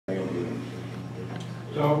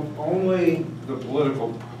So only the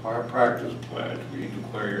political practice pledge, where you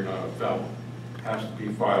declare you're not a felon, has to be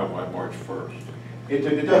filed by March 1st.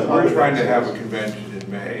 It does. We're trying to have a convention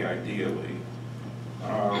in May, ideally.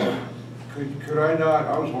 Could I not,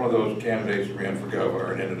 I was one of those candidates who ran for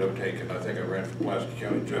governor and ended up taking, I think I ran for Pulaski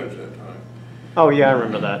County judge that time. Oh, yeah, I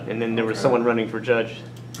remember that. And then there was someone running for judge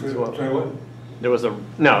as well. Say what? There was a,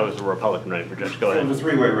 no, it was a Republican running for judge. Go ahead. It was a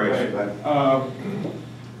three-way race.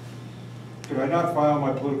 Could I not file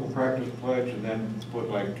my political practice pledge and then put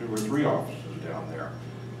like 2 or 3 offices down there?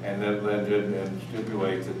 And then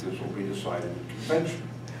stipulate that this will be decided at convention?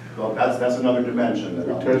 Well, that's another dimension that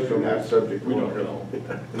We touched on that subject. We don't know.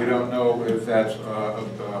 We don't know if that's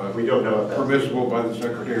we don't know if that's permissible by the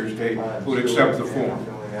Secretary of State who would accept the form.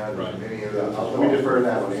 Right. Let me defer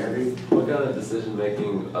that one, Andy. What kind of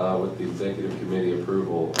decision-making with the executive committee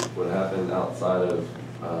approval would happen outside of,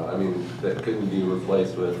 I mean, that couldn't be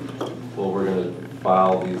replaced with, well, we're going to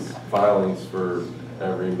file these filings for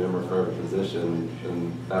every member for every position,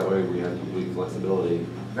 and that way we have complete flexibility.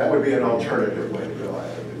 That would be an alternative way to go at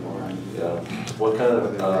it. Yeah. What kind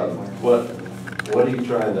of, what are you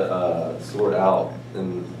trying to sort out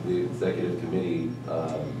in the executive committee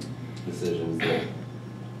decisions that,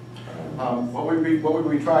 what we'd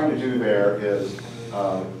be trying to do there is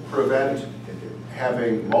prevent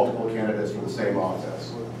having multiple candidates for the same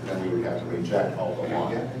office, and we would have to reject all but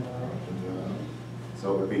one.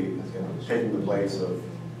 So it would be taking the place of,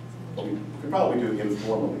 well, we could probably do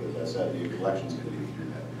informally, as I said, the elections committee would do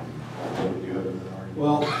that. Do you have an argument?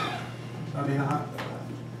 Well, I mean,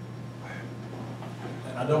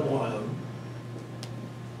 and I don't want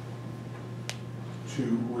to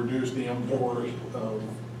reduce the import of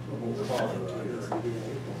what we're talking about here.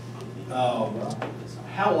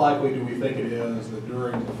 How likely do we think it is that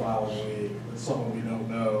during the filing week that someone we don't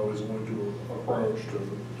know is going to approach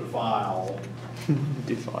to file?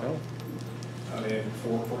 Defile? I mean,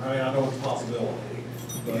 I know it's a possibility,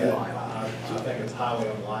 but Yeah. I think it's highly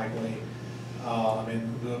unlikely. I mean,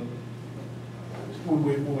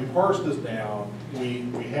 when we parse this down, we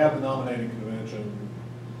have the nominating convention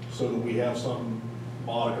so that we have some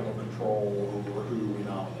modicum of control over who we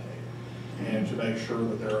nominate, and to make sure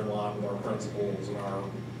that they're in line with our principles and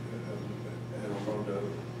we're going to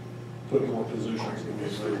put more positions that we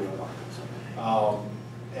agree with.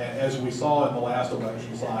 As we saw in the last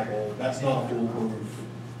election cycle, that's not a foolproof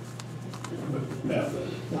method.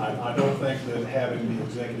 I don't think that having the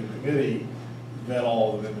executive committee vet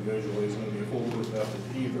all of them individually is going to be a foolproof method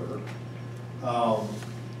either.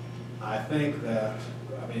 I think that,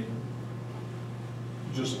 I mean,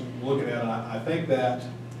 just looking at it, I think that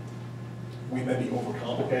we may be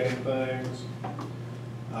overcomplicating things.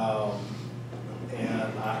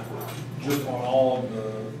 And just on all of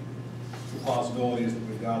the possibilities that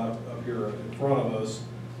we've got up here in front of us,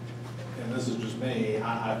 and this is just me,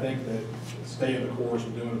 I think that staying the course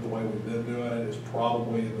and doing it the way we've been doing it is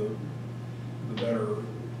probably the better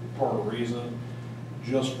part of the reason.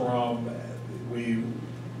 Just from, we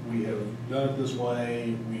have done it this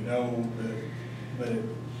way, we know that it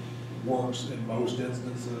works in most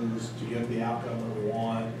instances to get the outcome that we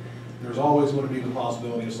want. There's always going to be the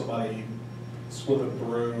possibility of somebody slipping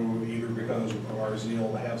through, either because of our zeal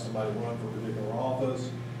to have somebody run for a particular office,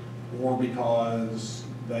 or because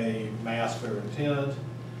they mask their intent.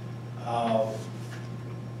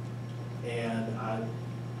 And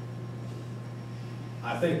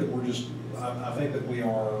I think that we're just, I think that we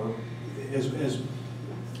are,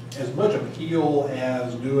 as much appeal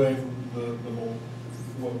as doing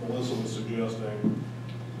what Melissa was suggesting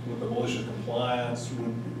with the malicious compliance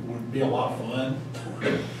would be a lot of fun.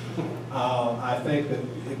 I think that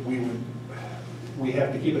if we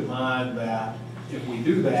have to keep in mind that if we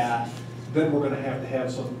do that, then we're going to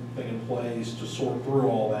have something in place to sort through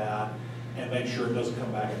all that and make sure it doesn't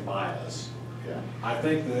come back and bite us. Yeah. I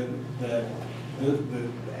think that the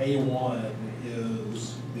A1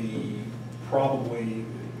 is probably,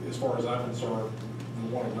 as far as I'm concerned, the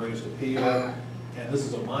one of greatest appeal, and this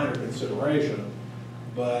is a minor consideration,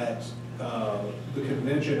 but the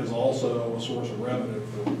convention is also a source of revenue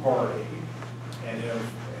for the party, and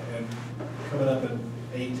coming up in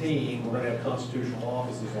 18, we're going to have constitutional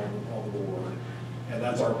offices on the board, and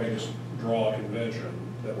that's our biggest draw convention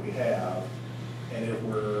that we have. And if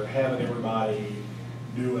we're having everybody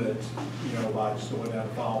do it, you know, by just going down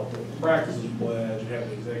and following the practices pledge and having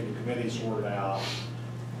the executive committee sorted out,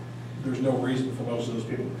 there's no reason for most of those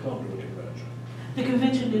people to come to a convention. The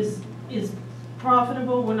convention is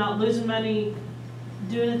profitable. We're not losing money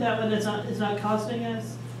doing it that way. It's not costing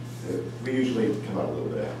us. We usually come out a little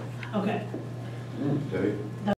bit. Okay. Debbie?